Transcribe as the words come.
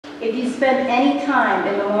If you spend any time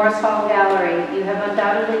in the Morris Hall Gallery, you have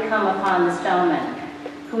undoubtedly come upon this gentleman,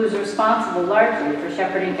 who is responsible largely for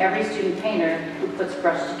shepherding every student painter who puts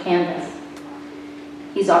brush to canvas.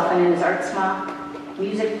 He's often in his art smock,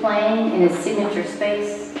 music playing in his signature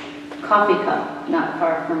space, coffee cup not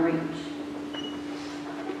far from reach.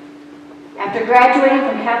 After graduating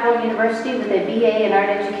from Capital University with a BA in art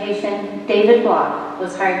education, David Block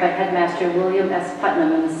was hired by headmaster William S.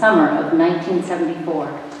 Putnam in the summer of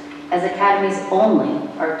 1974 as Academy's only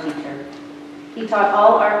art teacher. He taught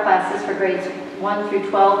all art classes for grades 1 through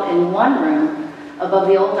 12 in one room above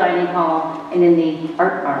the old dining hall and in the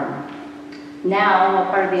art barn. Now, while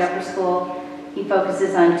part of the upper school, he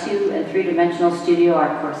focuses on 2- and 3-dimensional studio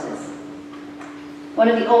art courses. One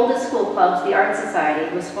of the oldest school clubs, the Art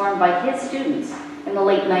Society, was formed by his students in the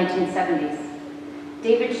late 1970s.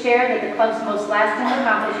 David shared that the club's most lasting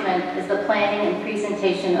accomplishment is the planning and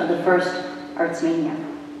presentation of the first Arts Mania.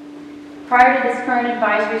 Prior to this current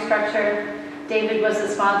advisory structure, David was the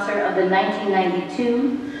sponsor of the 1992,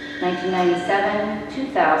 1997,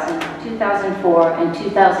 2000, 2004, and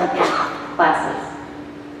 2008 classes,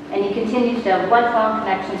 and he continues to have lifelong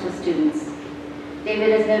connections with students.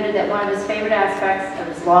 David has noted that one of his favorite aspects of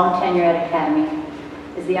his long tenure at Academy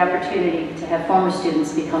is the opportunity to have former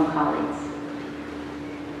students become colleagues.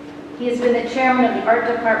 He has been the chairman of the art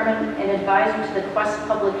department and advisor to the Quest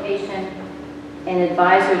publication and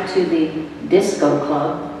advisor to the Disco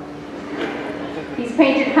Club. He's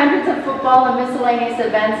painted hundreds of football and miscellaneous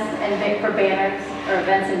events and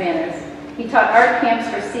banners. He taught art camps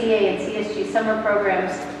for CA and CSG summer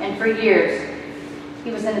programs, and for years, he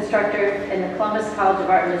was an instructor in the Columbus College of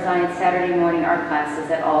Art and Design Saturday morning art classes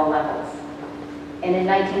at all levels. And in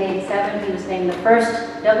 1987, he was named the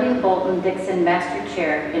first W. Bolton Dixon Master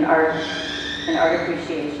Chair in Art and Art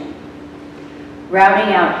Appreciation.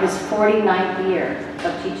 Rounding out his 49th year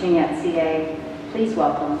of teaching at CA, please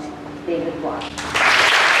welcome David Block.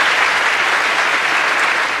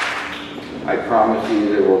 I promise you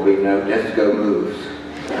there will be no disco moves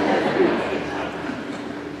in this speech.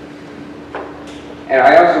 And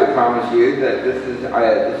I also promise you that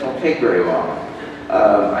this won't take very long.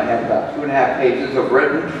 I have about 2.5 pages of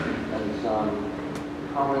written and some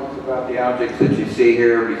comments about the objects that you see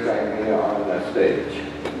here beside me on the stage.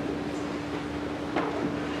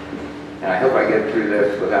 And I hope I get through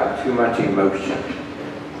this without too much emotion.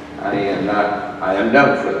 I am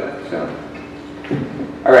known for that, so.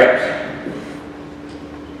 All right.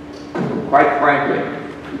 Quite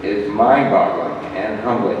frankly, it is mind-boggling and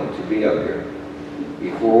humbling to be up here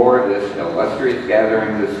before this illustrious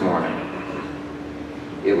gathering this morning.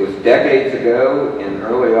 It was decades ago in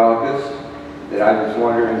early August that I was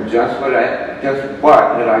wondering just what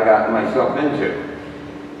had I gotten myself into,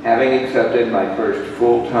 having accepted my first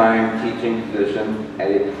full-time teaching position at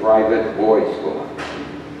a private boys' school.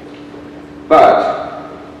 But,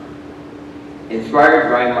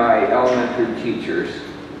 inspired by my elementary teachers,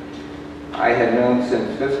 I had known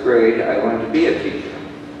since 5th grade I wanted to be a teacher,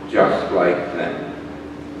 just like them.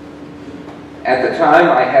 At the time,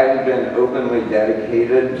 I hadn't been openly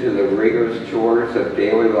dedicated to the rigorous chores of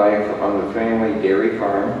daily life on the family dairy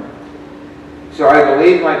farm, so I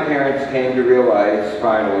believe my parents came to realize,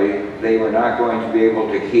 finally, they were not going to be able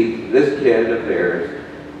to keep this kid of theirs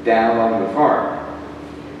down on the farm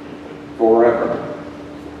forever.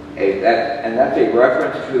 And that's a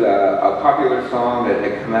reference to a popular song that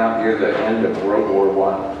had come out near the end of World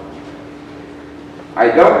War I. I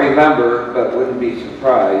don't remember, but wouldn't be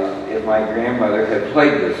surprised if my grandmother had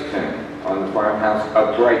played this tune on the farmhouse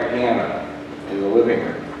upright piano in the living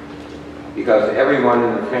room, because everyone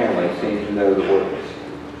in the family seemed to know the words.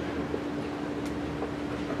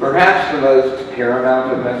 Perhaps the most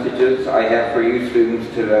paramount of messages I have for you students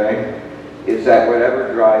today is that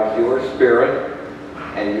whatever drives your spirit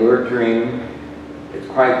and your dream, it's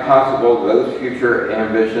quite possible those future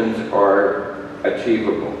ambitions are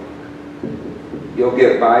achievable. You'll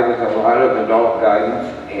get by with a lot of adult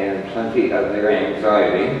guidance and plenty of their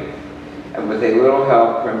anxiety, and with a little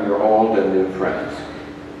help from your old and new friends.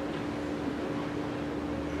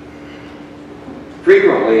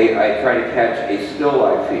 Frequently, I try to catch a still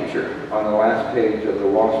life feature on the last page of the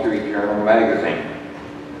Wall Street Journal magazine.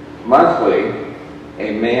 Monthly,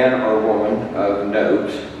 a man or woman of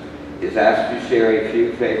note is asked to share a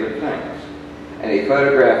few favorite things, and a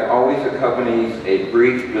photograph always accompanies a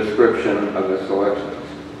brief description of the selections.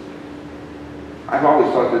 I've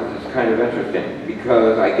always thought this is kind of interesting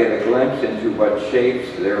because I get a glimpse into what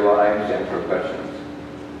shapes their lives and professions.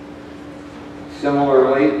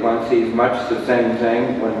 Similarly, one sees much the same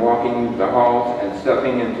thing when walking the halls and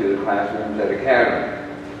stepping into the classrooms at Academy.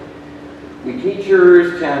 We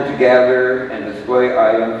teachers tend to gather and display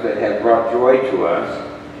items that have brought joy to us,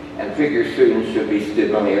 and figure students should be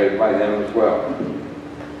stimulated by them as well.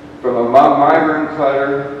 From among my room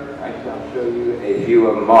clutter, I shall show you a few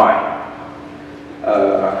of mine.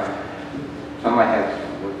 Some I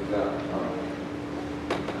have looked up.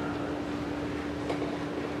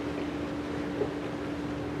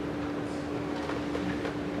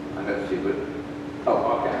 Let's see what. Oh,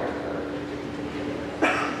 okay.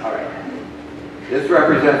 All right. This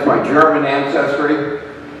represents my German ancestry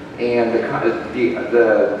and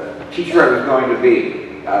the teacher I was going to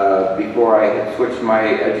be before I had switched my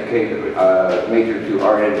major to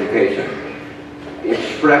art education. Ich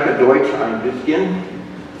spreche Deutsch ein bisschen,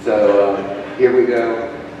 so here we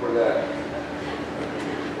go for that.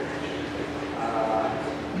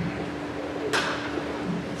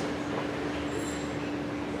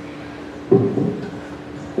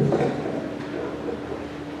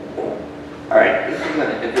 All right, this is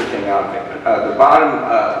an interesting object. The bottom,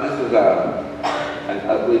 this is an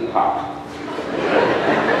ugly pot.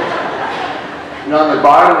 And on the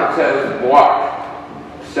bottom it says block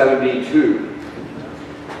 72.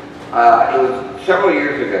 It was several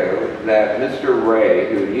years ago that Mr.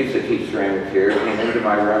 Ray, who used to teach ceramics here, came into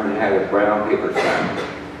my room and had a brown paper stamp.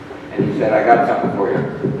 And he said, I got something for you.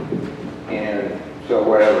 And so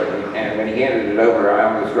whatever. And when he handed it over, I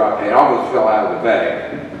almost dropped it. It almost fell out of the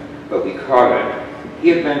bag, but we caught it. He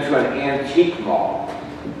had been to an antique mall,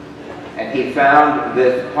 and he found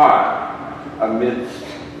this pot amidst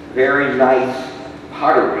very nice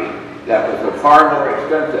pottery that was far more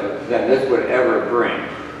expensive than this would ever bring.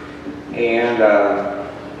 And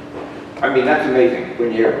I mean, that's amazing.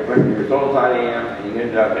 When you're as old as I am, and you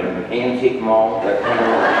end up in an antique mall, that kind of,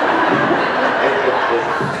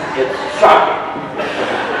 it's shocking.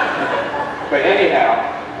 But anyhow,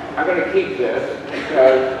 I'm going to keep this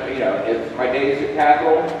because, you know, it's my days at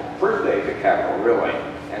Capitol, first days at Capitol, really.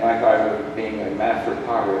 And I thought I was being a master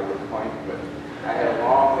potter at this point, but I had a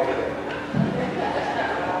long way to go.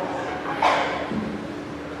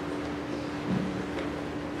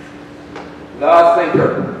 The thinker.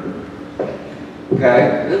 Okay,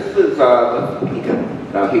 this is,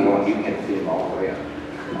 no, he won't, you can't see him all the way up.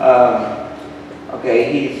 Okay,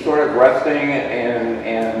 he's sort of resting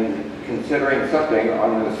and considering something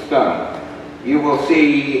on the stone. You will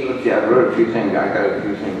see, let's see, I wrote a few things, I got a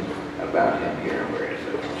few things about him here. Where is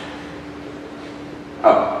it?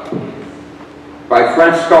 Oh. By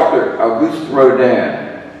French sculptor Auguste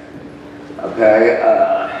Rodin. Okay,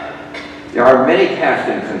 there are many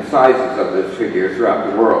castings and sizes of this figure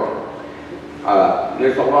throughout the world.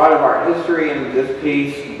 There's a lot of art history in this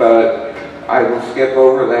piece, but I will skip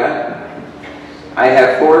over that. I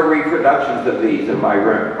have 4 reproductions of these in my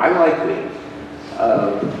room. I like these.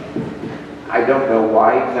 I don't know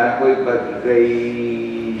why exactly, but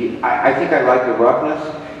I think I like the roughness.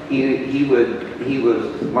 He was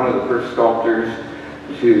one of the first sculptors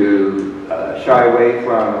to shy away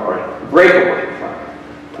from, or break away from,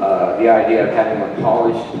 the idea of having a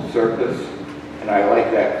polished surface. And I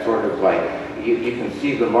like that sort of like, you can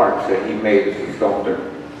see the marks that he made as a sculptor.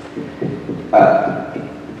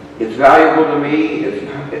 It's valuable to me.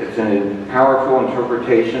 It's a powerful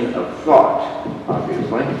interpretation of thought,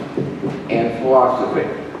 obviously, and philosophy.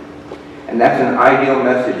 And that's an ideal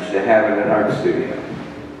message to have in an art studio.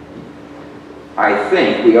 I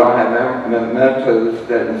think we all have mementos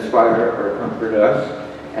that inspire or comfort us,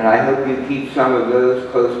 and I hope you keep some of those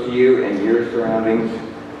close to you and your surroundings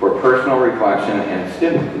for personal reflection and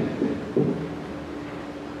stimulus.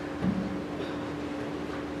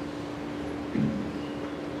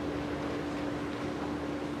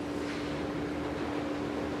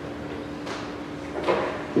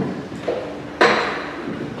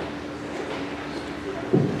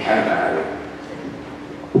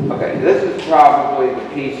 Okay, this is probably the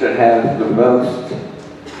piece that has the most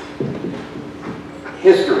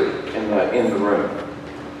history in the room.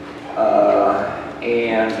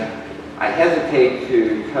 And I hesitate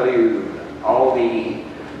to tell you all the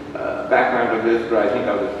background of this, but I think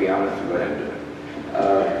I'll just be honest and go ahead and do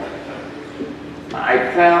it.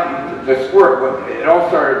 I found the squirrel. It all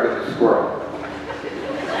started with the squirrel.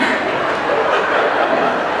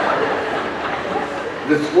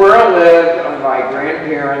 The squirrel lived on my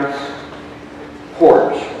grandparents'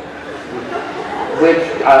 porch, which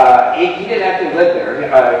he didn't actually live there.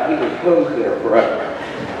 He was posed there forever,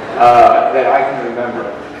 that I can remember.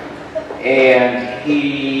 And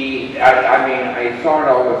I saw it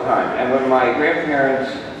all the time. And when my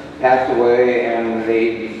grandparents passed away, and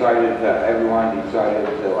everyone decided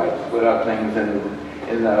to like split up things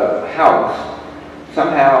in the house,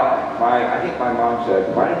 somehow I think my mom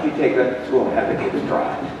said, why don't you take that to school and have the kids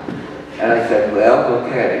try it? And I said, well,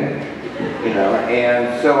 okay. You know,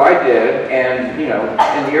 and so I did, and you know,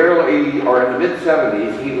 in the early, or in the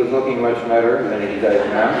mid-70s, he was looking much better than he does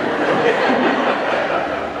now.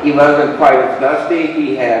 He wasn't quite as dusty,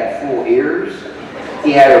 he had full ears,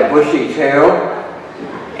 he had a bushy tail,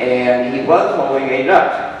 and he was holding a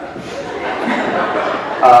nut.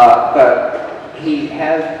 But he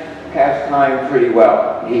has passed time pretty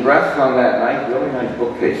well. He rests on that nice, really nice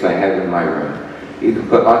bookcase I have in my room. You can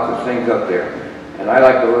put lots of things up there. And I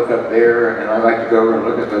like to look up there, and I like to go over and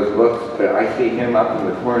look at those books, but I see him up in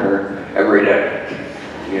the corner every day,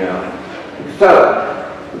 you know. So,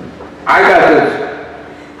 I got this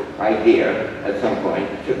idea at some point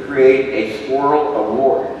to create a squirrel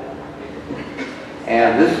award.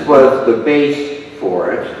 And this was the base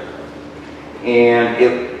for it. And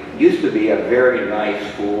it used to be a very nice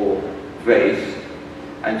full vase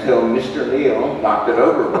until Mr. Neal knocked it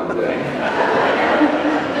over one day.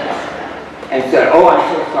 And said, oh, I'm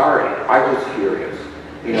so sorry, I was curious,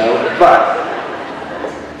 you know, but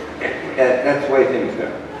that's the way things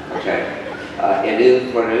go, okay? It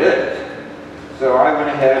is what it is. So I went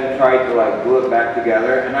ahead and tried to like glue it back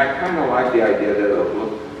together, and I kind of like the idea that it'll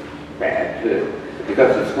look bad too,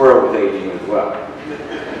 because the squirrel was aging as well.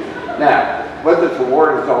 Now, what this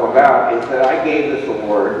award is all about is that I gave this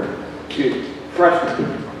award to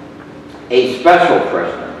freshmen, a special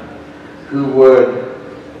freshman, who would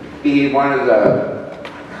be one of the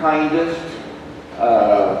kindest,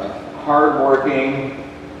 hardworking,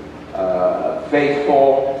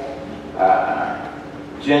 faithful,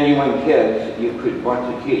 genuine kids you could want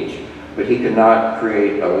to teach, but he could not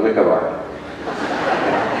create a lick of art.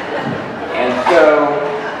 And so,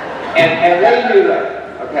 and they knew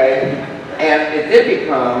that, okay? And it did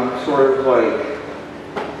become sort of like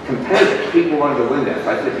competitive. People wanted to win this.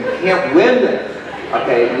 I said, you can't win this.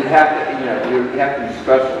 Okay, you have to, you know, you have to be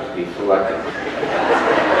special to be selected.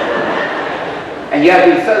 And you have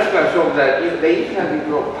to be so special that they used to have these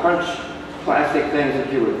little punch plastic things that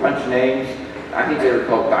you would punch names. I think they were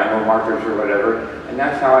called dino markers or whatever. And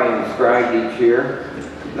that's how I inscribed each year.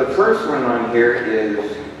 The first one on here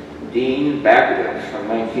is Dean Backwoods from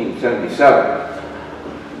 1977.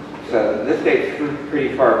 So this dates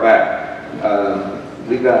pretty far back.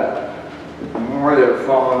 We got more that have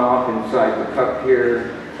fallen off inside the cup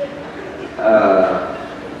here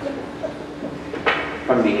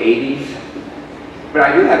from the 80s. But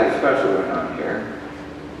I do have a special one on here.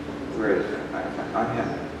 Where is it? I have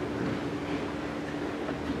it.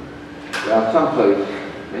 Well, someplace,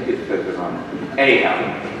 maybe it says it on it. Anyhow,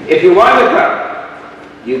 if you want the cup,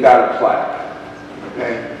 you got a plaque,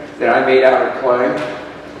 okay, that I made out of clay.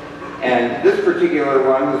 And this particular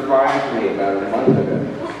one was brought to me about a month ago.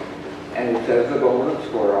 And it says the Golden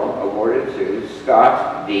Squirrel awarded to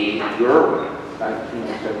Scott D. Gerwin,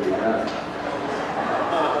 1979.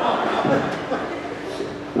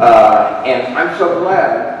 And I'm so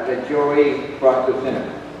glad that Joey brought this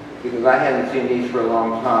in, because I hadn't seen these for a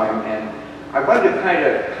long time, and I wanted to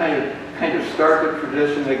kind of start the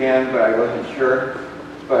tradition again, but I wasn't sure.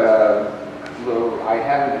 But I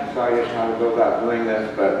haven't decided how to go about doing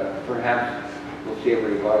this, but perhaps we'll see a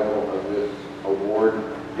revival of this award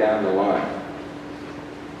down the line.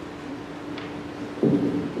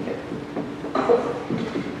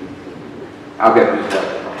 I'll get this one.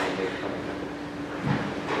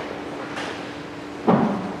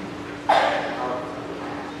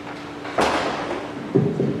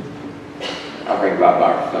 I'll bring Bob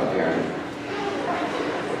our stuff here.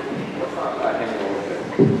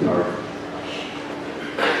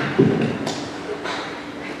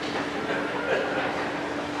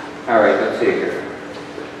 All right, let's see here.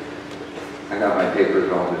 I got my papers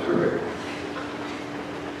all disordered.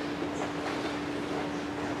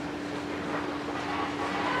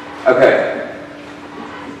 Okay.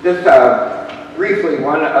 Just briefly,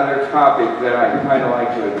 one other topic that I kind of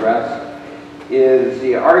like to address is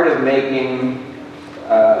the art of making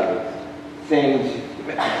things,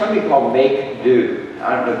 something called make-do.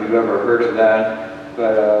 I don't know if you've ever heard of that,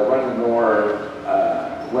 but one of the more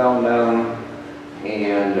well-known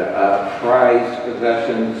and prized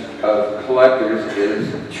possessions of collectors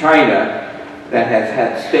is china that has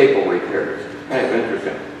had staple repairs. Kind of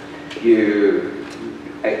interesting.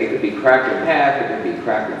 It could be cracked in half, it could be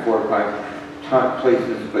cracked in 4 or 5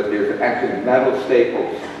 places, but there's actually metal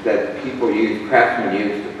staples that people use, craftsmen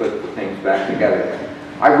use, to put the things back together.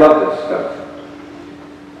 I love this stuff.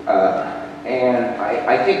 And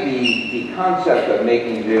I think the concept of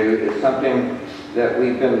making do is something that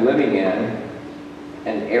we've been living in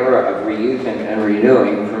an era of reusing and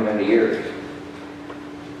renewing for many years.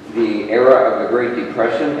 the era of the Great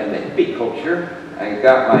Depression and the hippie culture. I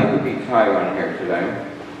got my hippie tie on here today,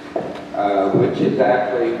 which is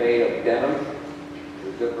actually made of denim.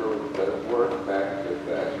 The zipper does work back to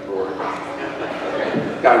that forward.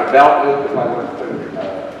 Okay. Got a belt loop if I want to put a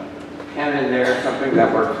pen in there or something,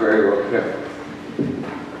 that works very well too.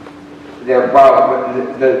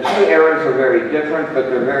 The two eras are very different, but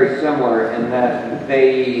they're very similar in that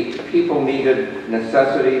people needed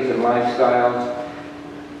necessities and lifestyles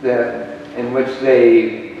in which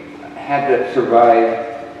they had to survive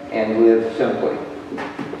and live simply.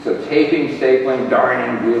 So taping, stapling,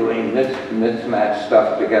 darning, gluing, mismatched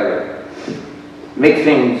stuff together. Make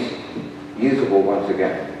things usable once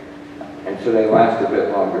again. And so they last a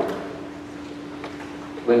bit longer.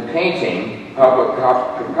 When painting, Pablo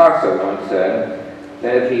Picasso once said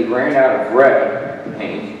that if he ran out of red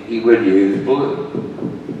paint, he would use blue.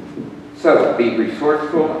 So be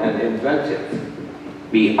resourceful and inventive.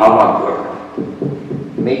 Be avant-garde.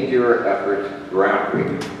 Make your efforts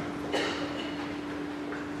groundbreaking.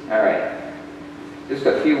 All right. Just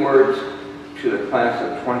a few words to the class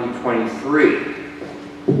of 2023.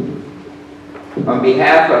 On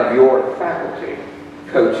behalf of your faculty,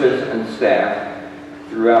 coaches, and staff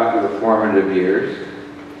throughout your formative years,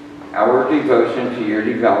 our devotion to your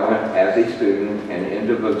development as a student and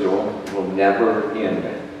individual will never end.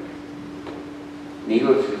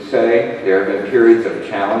 Needless to say, there have been periods of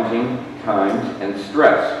challenging times and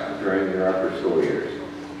stress during your upper school years.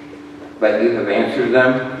 But you have answered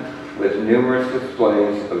them with numerous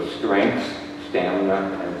displays of strengths,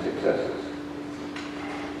 stamina, and successes.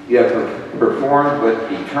 You have performed with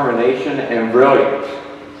determination and brilliance.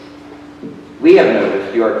 We have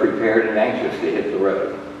noticed you are prepared and anxious to hit the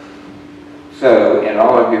road. So, in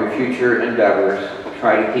all of your future endeavors,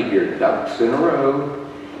 try to keep your ducks in a row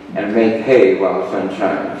and make hay while the sun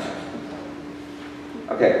shines.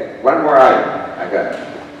 Okay, one more item.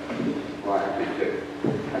 Well, actually two.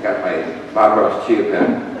 I got my Bob Ross Chia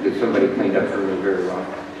pen, because somebody cleaned up for me very well.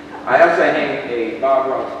 I also hang a Bob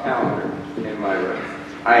Ross calendar in my room.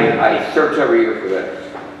 I search every year for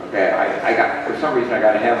this. Okay, for some reason I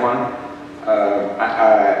got to have one.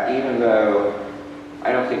 Even though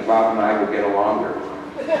I don't think Bob and I would get along very well.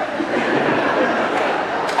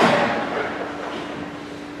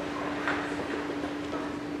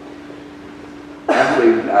 I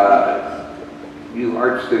believe you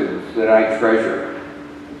art students that I treasure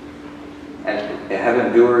and have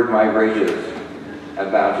endured my rages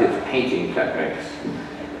about his painting techniques,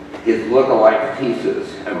 his look-alike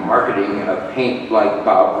pieces, and marketing of paint-like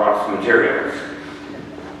Bob Ross materials.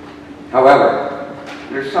 However,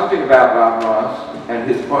 there's something about Bob Ross and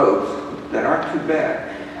his clothes that aren't too bad.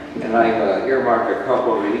 And I've earmarked a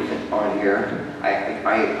couple of these on here.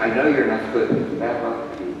 I know you're not supposed to that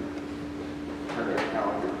much to turn your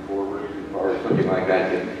calendar forward or something like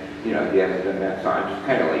that. You know, if you haven't done that, so I'm just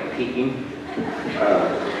kind of like peeking.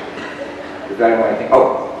 Because I don't want to think,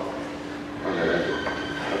 oh no, that's it.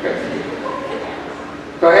 Okay.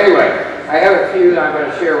 So anyway, I have a few that I'm going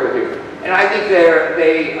to share with you. And I think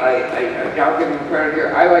I'll give him credit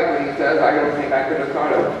here. I like what he says. I don't think I could have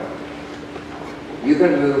thought of it. You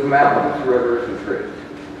can move mountains, rivers, and trees.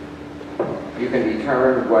 You can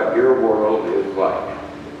determine what your world is like.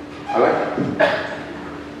 I like that.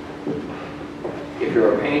 If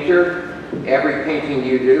you're a painter, every painting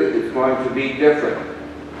you do is going to be different.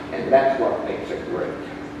 And that's what makes it great.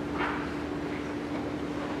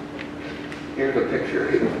 Here's a picture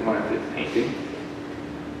of one of his paintings.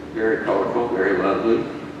 Very colorful, very lovely.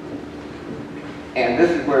 And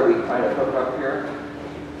this is where we kind of hook up here.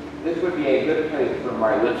 This would be a good place for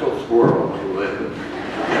my little squirrel to live.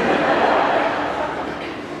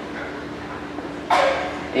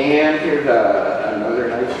 And here's another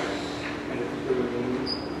nice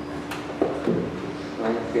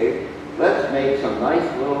landscape. Let's make some nice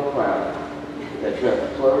little clouds that just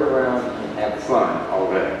float around and have fun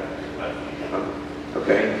all day.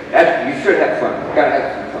 Okay? You should have fun. You've got to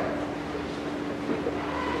have some fun.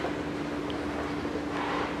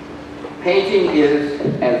 Painting is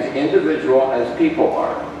as individual as people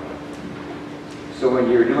are. So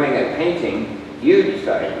when you're doing a painting, you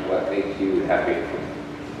decide what makes you happy.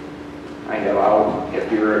 I know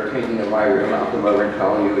if you're painting in my room, I'll come over and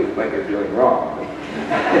tell you what you're doing wrong.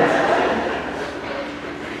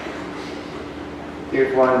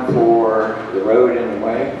 Here's one for the road and the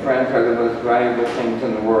way. Friends are the most valuable things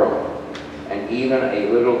in the world. And even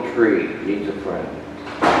a little tree needs a friend.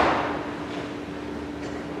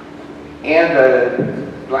 And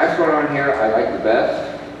the last one on here I like the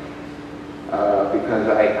best because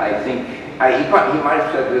I think, he might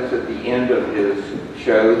have said this at the end of his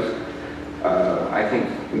shows. I think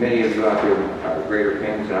Many of you out there are greater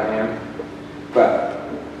fans than I am. But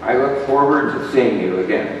I look forward to seeing you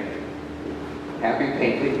again. Happy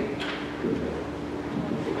painting.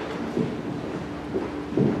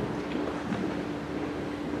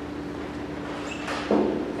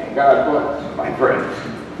 And God bless, my friends.